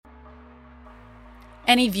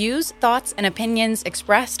Any views, thoughts, and opinions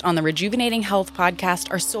expressed on the Rejuvenating Health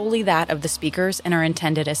podcast are solely that of the speakers and are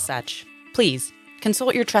intended as such. Please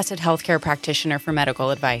consult your trusted healthcare practitioner for medical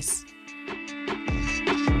advice.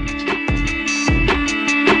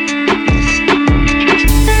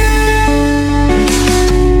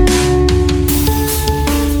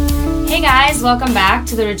 Hey guys, welcome back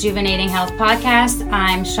to the Rejuvenating Health podcast.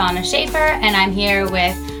 I'm Shawna Schaefer, and I'm here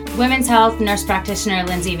with Women's Health Nurse Practitioner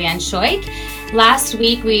Lindsay Van Schoik. Last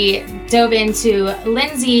week, we dove into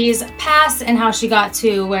Lindsay's past and how she got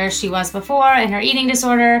to where she was before and her eating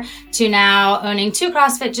disorder to now owning 2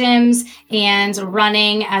 CrossFit gyms and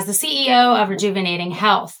running as the CEO of Rejuvenating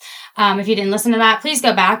Health. If you didn't listen to that, please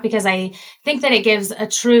go back because I think that it gives a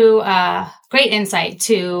true, great insight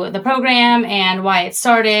to the program and why it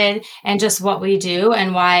started and just what we do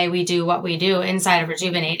and why we do what we do inside of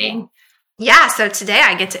Rejuvenating. Yeah, so today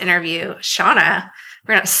I get to interview Shawna.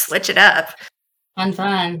 We're going to switch it up.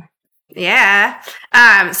 Fun. Yeah.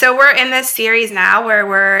 So we're in this series now where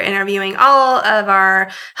we're interviewing all of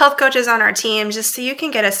our health coaches on our team just so you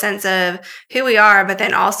can get a sense of who we are, but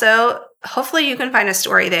then also hopefully you can find a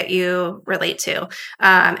story that you relate to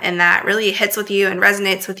and that really hits with you and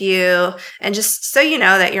resonates with you, and just so you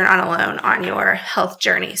know that you're not alone on your health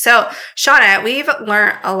journey. So Shawna, we've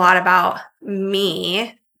learned a lot about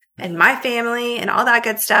me and my family and all that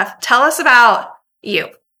good stuff. Tell us about you.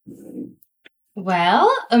 Well,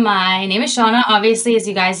 my name is Shawna, obviously, as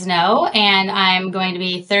you guys know, and I'm going to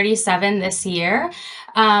be 37 this year.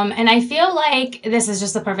 And I feel like this is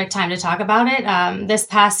just the perfect time to talk about it. This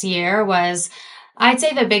past year was, I'd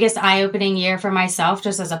say, the biggest eye-opening year for myself,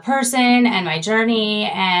 just as a person and my journey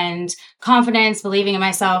and confidence, believing in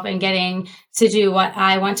myself and getting to do what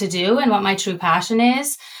I want to do and what my true passion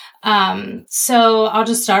is. So I'll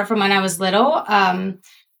just start from when I was little.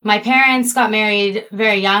 My parents got married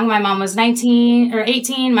very young. My mom was 19 or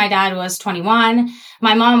 18. My dad was 21.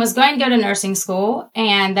 My mom was going to go to nursing school,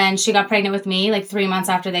 and then she got pregnant with me like 3 months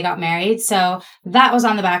after they got married. So that was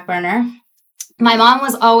on the back burner. My mom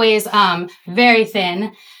was always very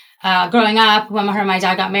thin. Growing up, when her and my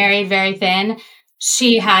dad got married, very thin.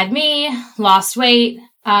 She had me, lost weight.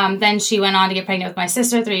 Then she went on to get pregnant with my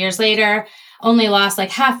sister 3 years later. Only lost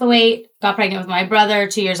like half the weight, got pregnant with my brother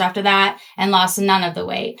 2 years after that, and lost none of the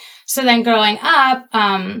weight. So then growing up,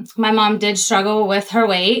 my mom did struggle with her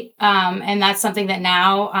weight. And that's something that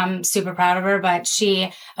now I'm super proud of her, but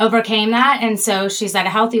she overcame that. And so she's at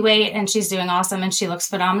a healthy weight and she's doing awesome and she looks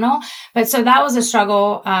phenomenal. But so that was a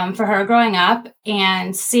struggle for her growing up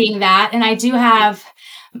and seeing that. And I do have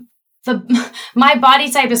my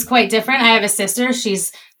body type is quite different. I have a sister.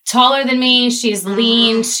 She's taller than me. She's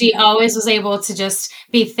lean. She always was able to just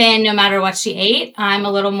be thin no matter what she ate. I'm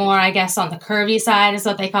a little more, I guess, on the curvy side is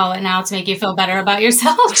what they call it now to make you feel better about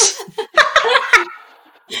yourself.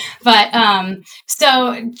 But,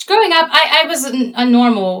 so growing up, I was a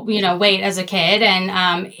normal, weight as a kid.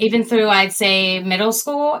 And, even through, I'd say middle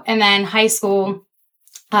school and then high school,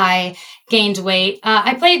 I gained weight.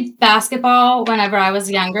 I played basketball whenever I was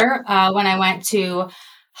younger. When I went to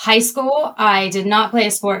high school, I did not play a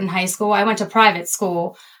sport in high school. I went to private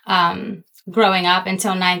school growing up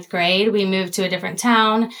until 9th grade. We moved to a different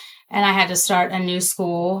town and I had to start a new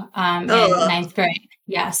school in 9th grade.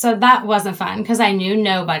 Yeah, so that wasn't fun because I knew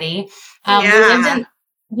nobody.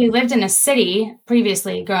 We lived in a city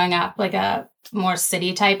previously growing up, like a more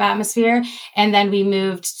city type atmosphere. And then we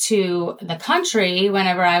moved to the country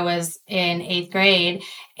whenever I was in 8th grade.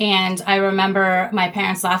 And I remember my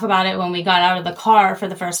parents laugh about it when we got out of the car for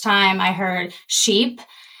the first time. I heard sheep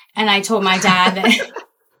and I told my dad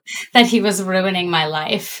that he was ruining my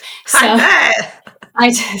life. So so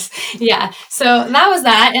that was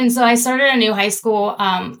that. And so I started a new high school,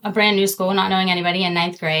 a brand new school, not knowing anybody in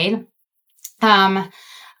 9th grade.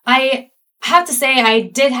 I have to say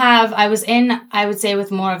I was in, I would say, with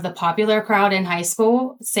more of the popular crowd in high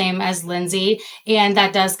school, same as Lindsay. And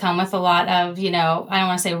that does come with a lot of, I don't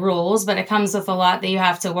want to say rules, but it comes with a lot that you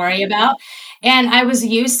have to worry about. And I was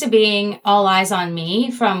used to being all eyes on me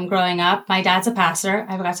from growing up. My dad's a pastor.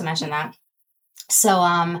 I forgot to mention that.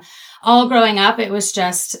 So, all growing up, it was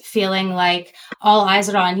just feeling like all eyes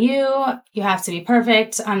are on you. You have to be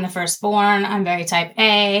perfect. I'm the firstborn. I'm very type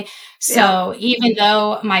A. So even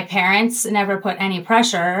though my parents never put any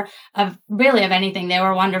pressure of anything, they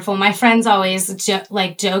were wonderful. My friends always joked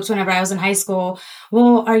whenever I was in high school,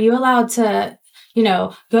 well, are you allowed to,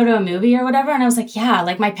 go to a movie or whatever? And I was like, yeah,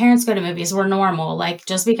 like my parents go to movies. We're normal. Like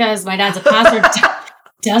just because my dad's a pastor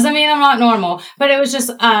doesn't mean I'm not normal. But it was just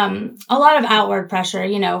a lot of outward pressure,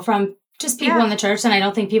 from just people in the church. And I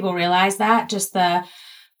don't think people realize that, just the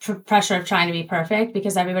pressure of trying to be perfect,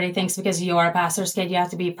 because everybody thinks because you're a pastor's kid, you have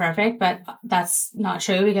to be perfect, but that's not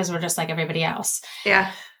true, because we're just like everybody else.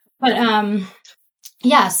 Yeah. But,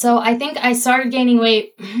 yeah, so I think I started gaining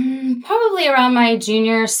weight probably around my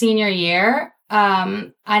senior year.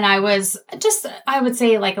 And I was just, I would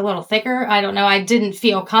say like a little thicker. I don't know. I didn't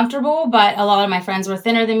feel comfortable, but a lot of my friends were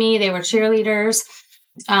thinner than me. They were cheerleaders.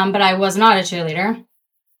 But I was not a cheerleader.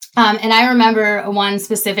 And I remember one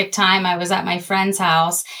specific time I was at my friend's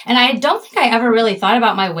house, and I don't think I ever really thought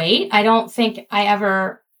about my weight. I don't think I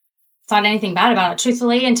ever thought anything bad about it,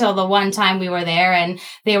 truthfully, until the one time we were there and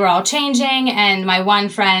they were all changing. And my one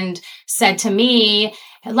friend said to me,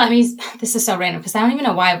 this is so random because I don't even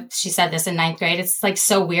know why she said this in 9th grade. It's like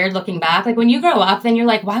so weird looking back. Like when you grow up, then you're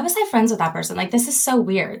like, why was I friends with that person? Like, this is so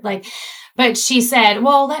weird. Like, but she said,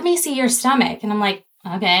 well, let me see your stomach. And I'm like,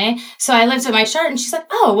 okay. So I lifted my shirt and she's like,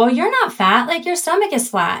 oh, well, you're not fat. Like your stomach is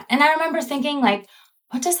flat. And I remember thinking like,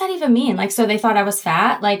 what does that even mean? Like, so they thought I was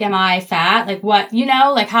fat. Like, am I fat? Like what,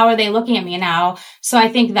 like, how are they looking at me now? So I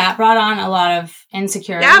think that brought on a lot of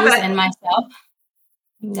insecurities in myself.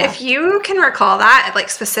 Yeah. If you can recall that like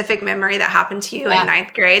specific memory that happened to you in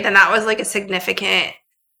 9th grade, then that was like a significant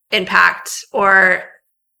impact or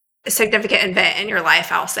a significant event in your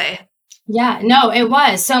life, I'll say. Yeah, no, it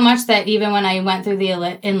was so much that even when I went through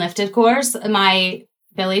the Enlifted course, my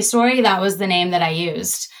Billy story, that was the name that I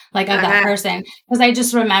used, like of that person. Because I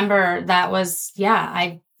just remember that was,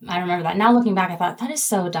 I remember that. Now looking back, I thought that is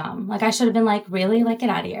so dumb. Like I should have been like, really? Like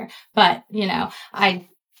get out of here. But,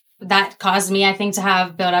 that caused me, I think, to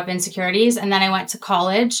have built up insecurities. And then I went to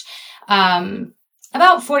college,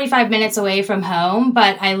 about 45 minutes away from home,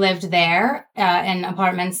 but I lived there in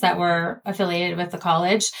apartments that were affiliated with the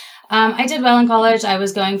college. I did well in college. I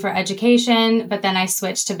was going for education, but then I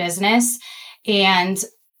switched to business, and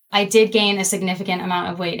I did gain a significant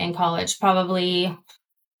amount of weight in college, probably,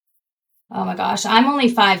 oh my gosh, I'm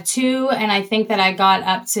only 5'2", and I think that I got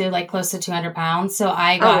up to like close to 200 pounds. So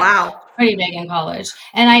I got pretty big in college,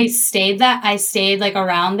 and I stayed like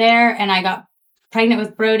around there, and I got pregnant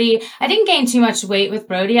with Brody. I didn't gain too much weight with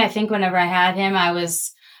Brody. I think whenever I had him, I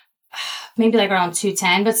was maybe like around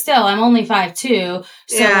 210, but still I'm only 5'2".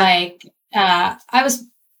 So like, I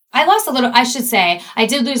lost a little, I should say, I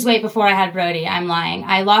did lose weight before I had Brody. I'm lying.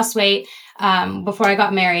 I lost weight before I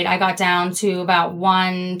got married. I got down to about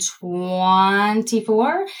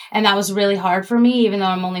 124, and that was really hard for me. Even though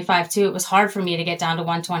I'm only 5'2", it was hard for me to get down to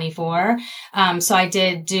 124. So I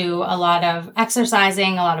did do a lot of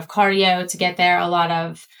exercising, a lot of cardio to get there, a lot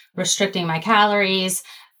of restricting my calories.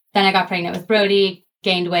 Then I got pregnant with Brody,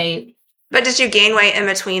 gained weight. But did you gain weight in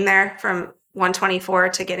between there from 124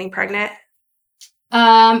 to getting pregnant?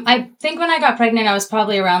 I think when I got pregnant, I was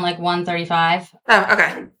probably around like 135. Oh,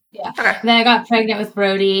 okay. Yeah. Okay. Then I got pregnant with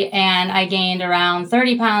Brody, and I gained around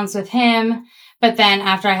 30 pounds with him. But then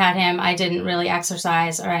after I had him, I didn't really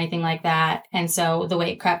exercise or anything like that. And so the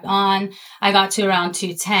weight crept on. I got to around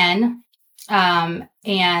 210. And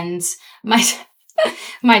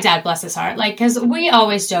my dad, bless his heart, like, cause we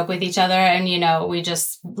always joke with each other and, we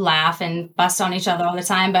just laugh and bust on each other all the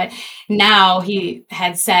time. But now he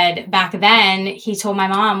had said back then, he told my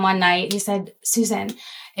mom one night, he said, Susan,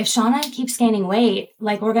 if Shawna keeps gaining weight,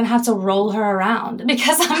 like we're going to have to roll her around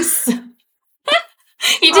because I'm so...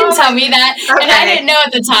 He didn't tell me that. Okay. And I didn't know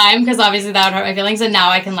at the time because obviously that would hurt my feelings. And now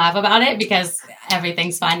I can laugh about it because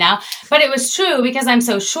everything's fine now. But it was true because I'm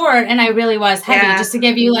so short and I really was heavy, just to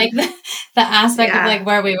give you like the aspect of like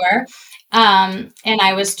where we were. And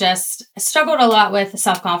I was just struggled a lot with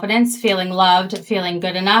self-confidence, feeling loved, feeling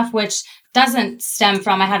good enough, which doesn't stem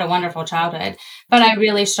from, I had a wonderful childhood, but I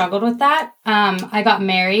really struggled with that. I got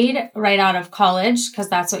married right out of college because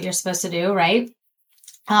that's what you're supposed to do, right?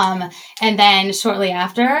 And then shortly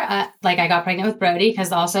after, I got pregnant with Brody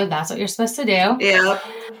because also that's what you're supposed to do. Yeah.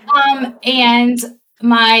 And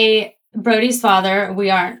my Brody's father, we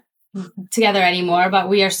aren't together anymore, but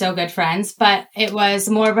we are so good friends, but it was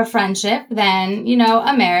more of a friendship than,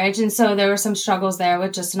 a marriage. And so there were some struggles there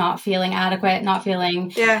with just not feeling adequate, not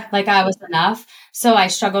feeling like I was enough. So I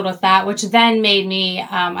struggled with that, which then made me,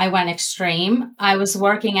 I went extreme. I was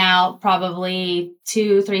working out probably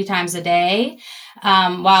 2-3 times a day.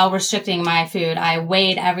 While restricting my food, I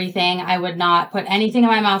weighed everything. I would not put anything in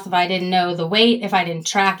my mouth if I didn't know the weight, if I didn't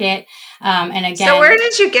track it. And again, so where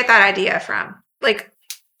did you get that idea from? Like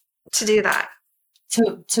to do that?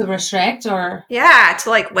 To restrict or? Yeah, to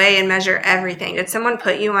like weigh and measure everything. Did someone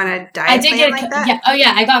put you on a diet plan like that? Yeah. Oh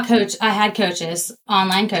yeah, I had coaches,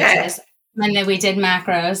 online coaches. Okay. And then we did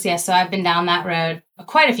macros. Yeah, so I've been down that road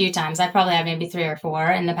quite a few times. I probably have maybe 3 or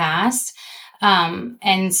 4 in the past.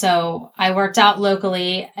 And so I worked out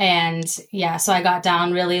locally, and so I got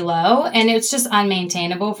down really low, and it's just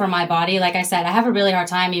unmaintainable for my body. Like I said, I have a really hard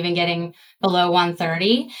time even getting below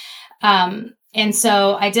 130. And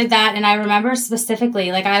so I did that. And I remember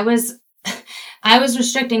specifically, like I was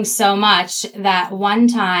restricting so much that one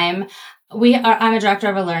time I'm a director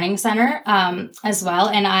of a learning center, as well.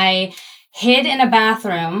 And I hid in a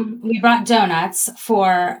bathroom. We brought donuts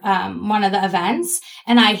for one of the events,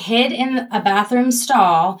 and I hid in a bathroom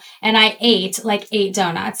stall, and I ate like 8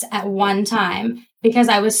 donuts at one time because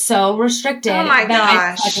I was so restricted. Oh my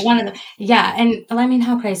gosh. And I mean,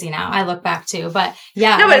 how crazy now I look back to, but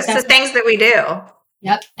yeah. No, but it's the things that we do.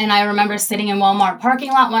 Yep. And I remember sitting in Walmart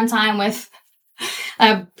parking lot one time with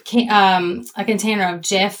a container of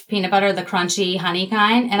Jif peanut butter, the crunchy honey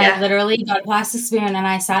kind. And I literally got a plastic spoon and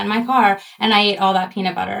I sat in my car and I ate all that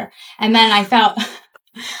peanut butter. And then I felt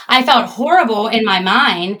horrible in my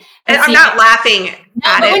mind. And I'm not laughing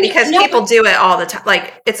at it because people do it all the time.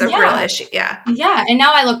 Like it's a real issue. Yeah. Yeah. And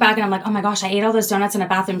now I look back and I'm like, oh my gosh, I ate all those donuts in a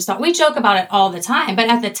bathroom stall. We joke about it all the time. But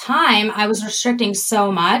at the time I was restricting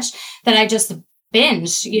so much that I just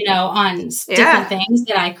binged, on different things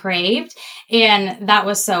that I craved. And that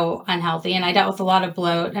was so unhealthy. And I dealt with a lot of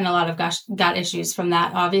bloat and a lot of gut issues from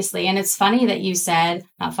that, obviously. And it's funny that you said,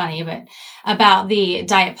 not funny, but about the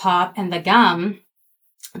diet pop and the gum,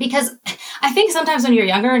 because I think sometimes when you're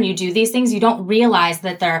younger and you do these things, you don't realize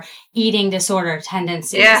that they're eating disorder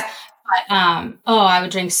tendencies. Yeah. But, I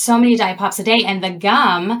would drink so many diet pops a day, and the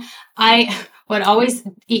gum, I would always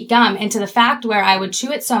eat gum, into the fact where I would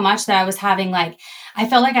chew it so much that I was having I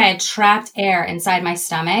felt like I had trapped air inside my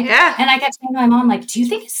stomach. Yeah. And I kept telling my mom, do you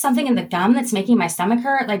think it's something in the gum that's making my stomach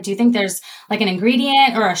hurt? Do you think there's an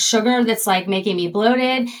ingredient or a sugar that's making me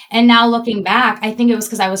bloated? And now looking back, I think it was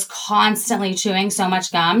because I was constantly chewing so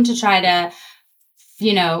much gum to try to,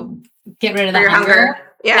 get rid of the hunger.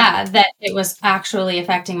 Yeah, that it was actually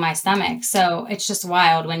affecting my stomach. So it's just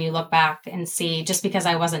wild when you look back and see, just because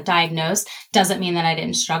I wasn't diagnosed doesn't mean that I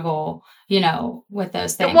didn't struggle, with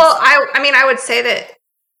those things. Well, I would say that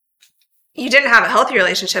you didn't have a healthy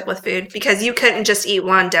relationship with food because you couldn't just eat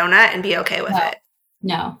one donut and be okay with it.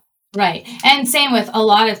 No. Right. And same with a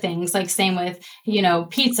lot of things, same with,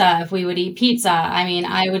 pizza. If we would eat pizza,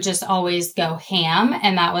 I would just always go ham.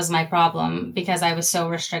 And that was my problem because I was so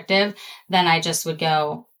restrictive. Then I just would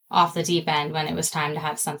go off the deep end when it was time to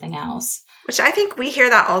have something else. Which I think we hear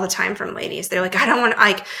that all the time from ladies. They're like, I don't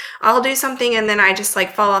want I'll do something and then I just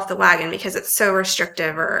fall off the wagon because it's so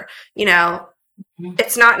restrictive, or,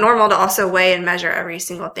 it's not normal to also weigh and measure every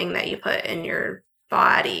single thing that you put in your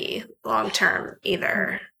body long term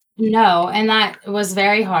either. No, and that was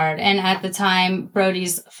very hard. And at the time,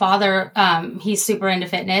 Brody's father, he's super into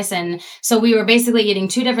fitness. And so we were basically eating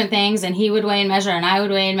 2 different things, and he would weigh and measure and I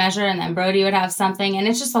would weigh and measure, and then Brody would have something. And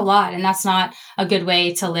it's just a lot. And that's not a good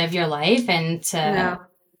way to live your life and to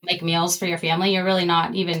make meals for your family. You're really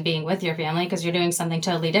not even being with your family because you're doing something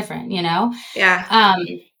totally different, Yeah.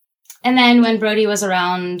 And then when Brody was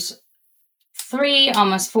around 3,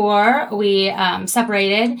 almost 4, we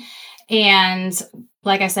separated. And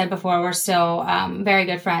like I said before, we're still very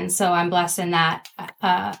good friends. So I'm blessed in that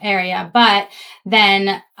area. But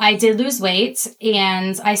then I did lose weight,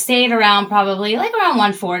 and I stayed around probably around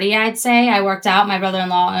 140, I'd say. I worked out. My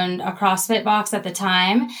brother-in-law owned a CrossFit box at the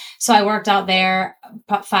time. So I worked out there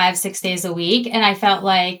 5-6 days a week. And I felt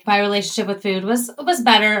like my relationship with food was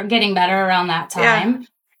better, getting better around that time.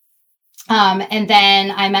 Yeah. And then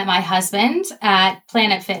I met my husband at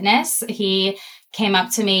Planet Fitness. He came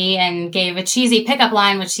up to me and gave a cheesy pickup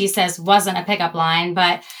line, which he says wasn't a pickup line,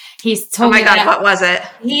 but he's told me. Oh my God, what was it?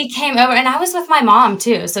 He came over, and I was with my mom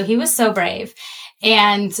too. So he was so brave.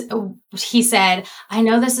 And he said, I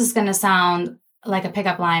know this is going to sound like a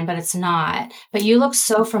pickup line, but it's not. But you look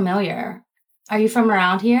so familiar. Are you from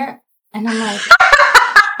around here? And I'm like,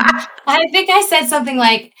 I think I said something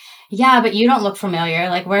like, yeah, but you don't look familiar.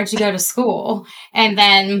 Where'd you go to school? And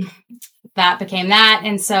then that became that.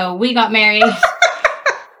 And so we got married.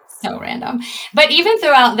 So random. But even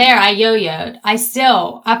throughout there, I yo-yoed. I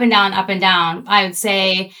still up and down, up and down. I would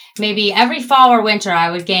say maybe every fall or winter,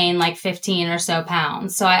 I would gain 15 or so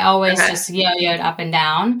pounds. So I always just yo-yoed up and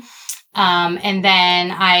down. And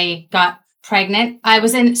then I got pregnant. I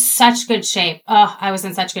was in such good shape. Oh, I was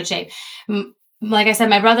in such good shape. Like I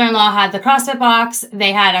said, my brother-in-law had the CrossFit box.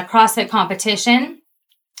 They had a CrossFit competition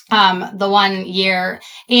the one year.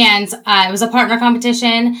 And it was a partner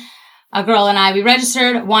competition. A girl and I, we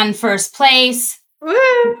registered, won first place. Woo!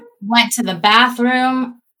 Went to the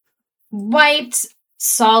bathroom, wiped,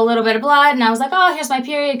 saw a little bit of blood, and I was like, oh, here's my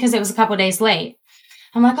period, because it was a couple days late.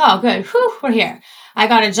 I'm like, oh, good. Whew, we're here. I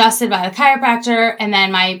got adjusted by the chiropractor, and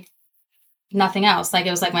then nothing else. Like,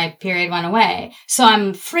 it was like my period went away. So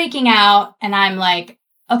I'm freaking out, and I'm like,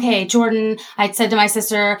 okay, Jordan, I said to my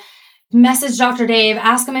sister, message Dr. Dave,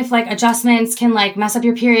 ask him if like adjustments can like mess up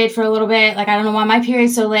your period for a little bit. Like, I don't know why my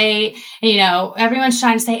period's so late. And, everyone's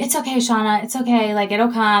trying to say, it's okay, Shawna, it's okay. Like,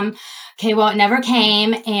 it'll come. Okay, well, it never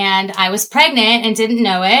came. And I was pregnant and didn't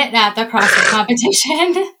know it at the CrossFit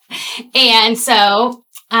competition. And so,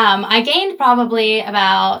 I gained probably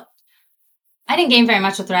I didn't gain very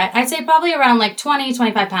much with that. I'd say probably around like 20,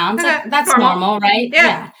 25 pounds. Okay, like, that's normal, right?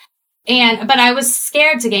 Yeah. But I was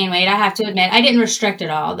scared to gain weight. I have to admit, I didn't restrict at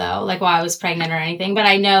all though, like while I was pregnant or anything, but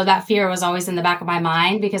I know that fear was always in the back of my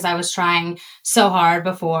mind because I was trying so hard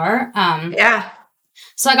before.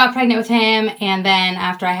 So I got pregnant with him. And then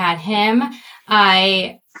after I had him,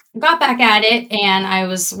 I got back at it and I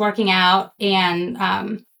was working out.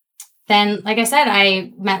 And, then, like I said,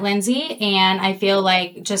 I met Lindsay, and I feel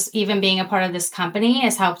like just even being a part of this company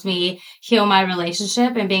has helped me heal my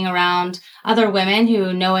relationship and being around other women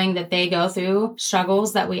who, knowing that they go through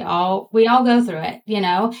struggles that we all go through it,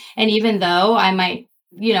 and even though I might,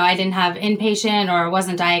 I didn't have inpatient or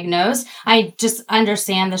wasn't diagnosed, I just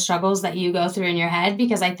understand the struggles that you go through in your head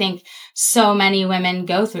because I think so many women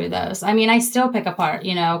go through those. I mean, I still pick apart,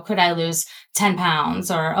 could I lose 10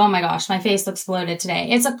 pounds or, oh my gosh, my face looks bloated today.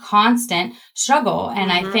 It's a constant struggle.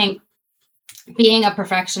 And I think being a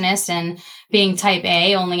perfectionist and being type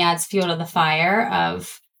A only adds fuel to the fire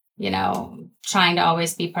of, trying to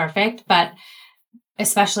always be perfect. But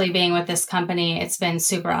especially being with this company, it's been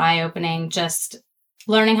super eye-opening, just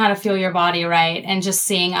learning how to feel your body right and just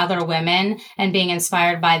seeing other women and being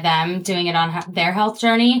inspired by them doing it on their health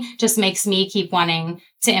journey just makes me keep wanting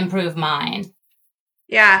to improve mine.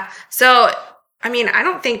 Yeah. So, I mean, I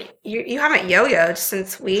don't think you haven't yo-yoed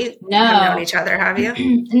since we have known each other, have you?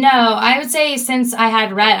 No, I would say since I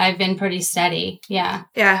had Rhett, I've been pretty steady. Yeah.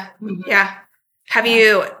 Yeah. Mm-hmm. Yeah. Have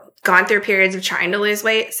you gone through periods of trying to lose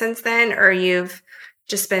weight since then, or you've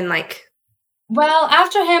just been like... Well,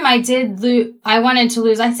 after him, I wanted to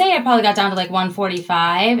lose, I'd say I probably got down to like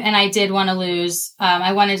 145, and I did want to lose,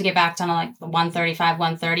 I wanted to get back down to like the 135,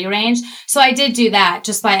 130 range. So I did do that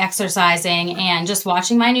just by exercising and just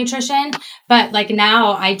watching my nutrition. But like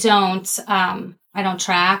now I don't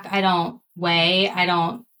track, I don't weigh,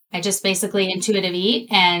 I just basically intuitive eat,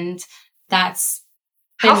 and that's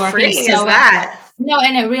been How working freeing so is that? No,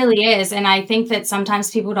 and it really is. And I think that sometimes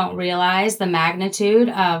people don't realize the magnitude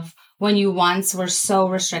of when you once were so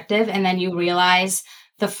restrictive, and then you realize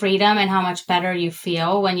the freedom and how much better you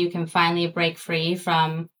feel when you can finally break free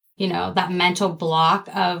from, that mental block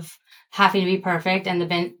of having to be perfect and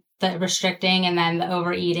the restricting and then the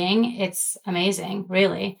overeating. It's amazing,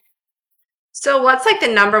 really. So what's like the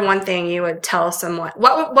number one thing you would tell someone?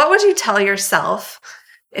 What would you tell yourself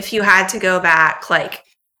if you had to go back like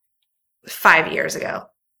 5 years ago?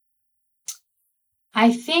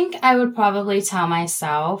 I think I would probably tell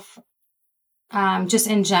myself, just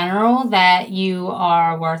in general, that you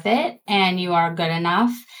are worth it and you are good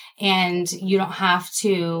enough, and you don't have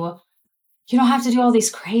to do all these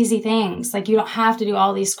crazy things. Like, you don't have to do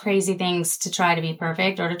all these crazy things to try to be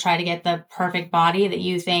perfect or to try to get the perfect body that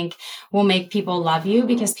you think will make people love you,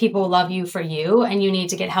 because people love you for you, and you need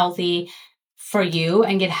to get healthy for you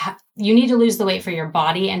and you need to lose the weight for your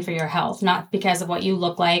body and for your health, not because of what you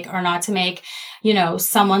look like, or not to make,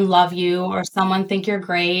 someone love you or someone think you're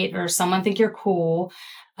great or someone think you're cool.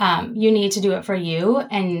 You need to do it for you,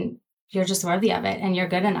 and you're just worthy of it, and you're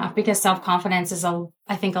good enough, because self-confidence is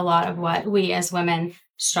I think a lot of what we as women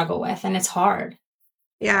struggle with, and it's hard.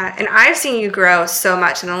 Yeah. And I've seen you grow so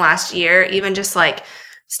much in the last year, even just like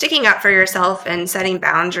sticking up for yourself and setting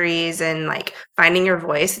boundaries and like finding your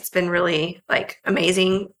voice. It's been really like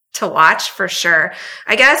amazing to watch, for sure.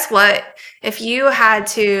 I guess what does your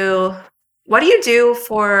health and what do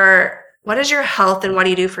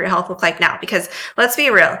you do for your health look like now? Because let's be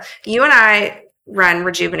real, you and I run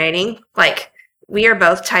Rejuvenating. Like, we are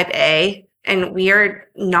both type A, and we are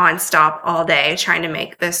nonstop all day trying to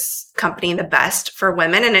make this company the best for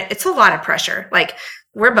women. And it's a lot of pressure. Like,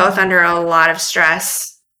 we're both under a lot of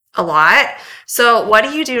stress, a lot. So what do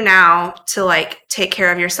you do now to like take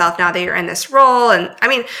care of yourself now that you're in this role? And I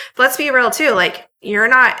mean, let's be real too. Like,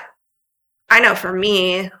 I know for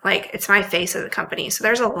me, like, it's my face of the company. So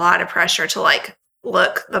there's a lot of pressure to like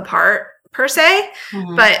look the part per se,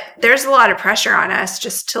 but there's a lot of pressure on us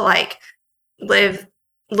just to like live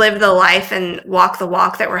the life and walk the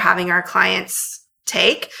walk that we're having our clients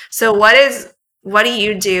take. So what do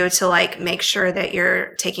you do to like make sure that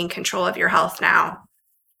you're taking control of your health now?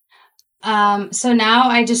 So now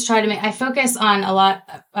I just try to I focus on a lot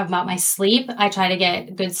about my sleep. I try to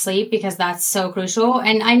get good sleep because that's so crucial.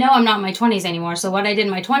 And I know I'm not in my 20s anymore. So what I did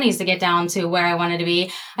in my 20s to get down to where I wanted to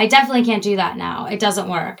be, I definitely can't do that now. It doesn't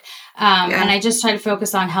work. And I just try to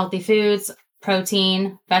focus on healthy foods,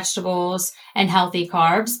 protein, vegetables, and healthy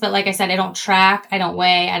carbs. But like I said, I don't track, I don't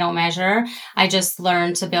weigh, I don't measure. I just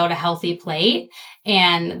learn to build a healthy plate.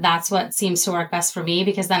 And that's what seems to work best for me,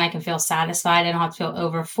 because then I can feel satisfied. I don't have to feel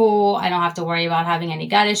over full. I don't have to worry about having any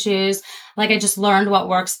gut issues. Like, I just learned what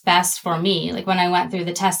works best for me. Like, when I went through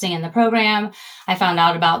the testing in the program, I found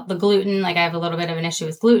out about the gluten. Like, I have a little bit of an issue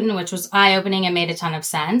with gluten, which was eye-opening and made a ton of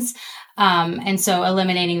sense. And so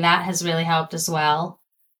eliminating that has really helped as well,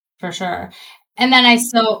 for sure. And then I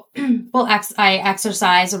still, I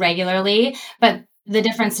exercise regularly, but the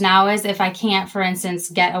difference now is if I can't, for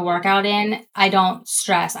instance, get a workout in, I don't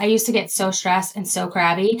stress. I used to get so stressed and so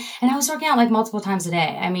crabby, and I was working out like multiple times a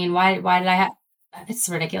day. I mean, why did I have, it's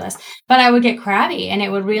ridiculous, but I would get crabby and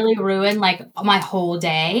it would really ruin like my whole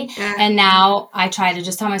day. Yeah. And now I try to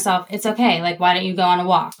just tell myself, it's okay. Like, why don't you go on a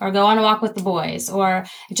walk or go on a walk with the boys, or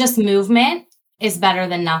just movement is better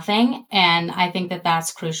than nothing. And I think that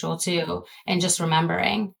that's crucial too. And just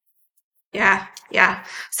remembering. Yeah. Yeah.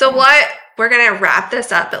 So we're going to wrap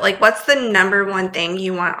this up, but like, what's the number one thing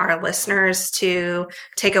you want our listeners to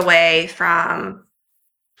take away from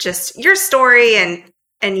just your story and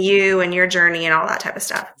you and your journey and all that type of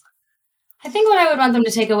stuff? I think what I would want them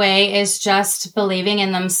to take away is just believing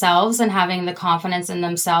in themselves and having the confidence in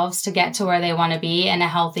themselves to get to where they want to be in a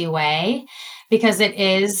healthy way, because it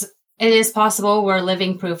is possible. We're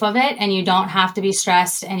living proof of it, and you don't have to be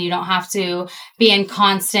stressed, and you don't have to be in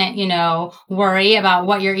constant, worry about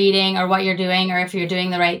what you're eating or what you're doing or if you're doing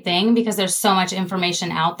the right thing, because there's so much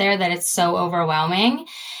information out there that it's so overwhelming.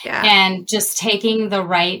 Yeah. And just taking the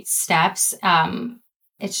right steps,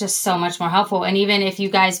 it's just so much more helpful. And even if you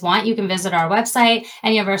guys want, you can visit our website,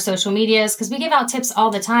 any of our social medias, because we give out tips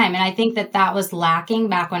all the time. And I think that was lacking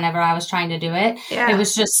back whenever I was trying to do it. Yeah. It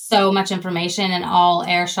was just so much information and all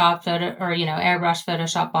airbrush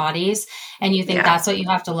Photoshop bodies. And you think that's what you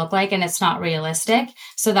have to look like, and it's not realistic.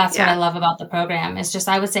 So that's what I love about the program. It's just,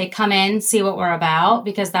 I would say, come in, see what we're about,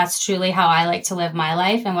 because that's truly how I like to live my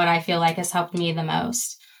life and what I feel like has helped me the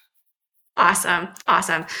most. Awesome.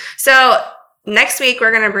 So next week,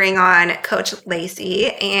 we're going to bring on Coach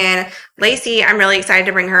Lacey. And Lacey, I'm really excited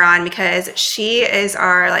to bring her on because she is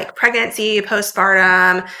our pregnancy,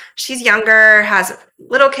 postpartum. She's younger, has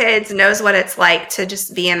little kids, knows what it's like to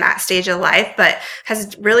just be in that stage of life, but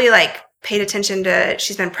has really paid attention to,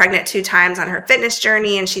 she's been pregnant 2 times on her fitness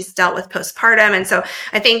journey, and she's dealt with postpartum. And so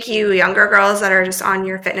I think you younger girls that are just on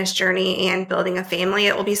your fitness journey and building a family,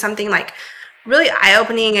 it will be something really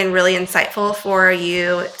eye-opening and really insightful for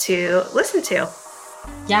you to listen to.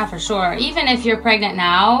 Yeah, for sure. Even if you're pregnant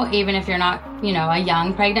now, even if you're not, a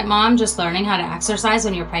young pregnant mom, just learning how to exercise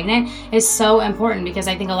when you're pregnant is so important, because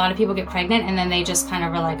I think a lot of people get pregnant and then they just kind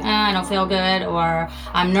of are like, I don't feel good, or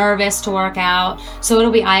I'm nervous to work out. So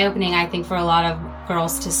it'll be eye-opening, I think, for a lot of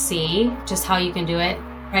girls to see just how you can do it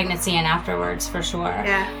pregnancy and afterwards, for sure.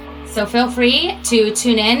 Yeah. So feel free to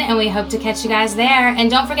tune in, and we hope to catch you guys there. And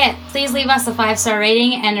don't forget, please leave us a 5-star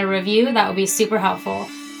rating and a review. That would be super helpful.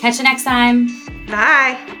 Catch you next time.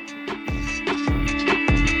 Bye.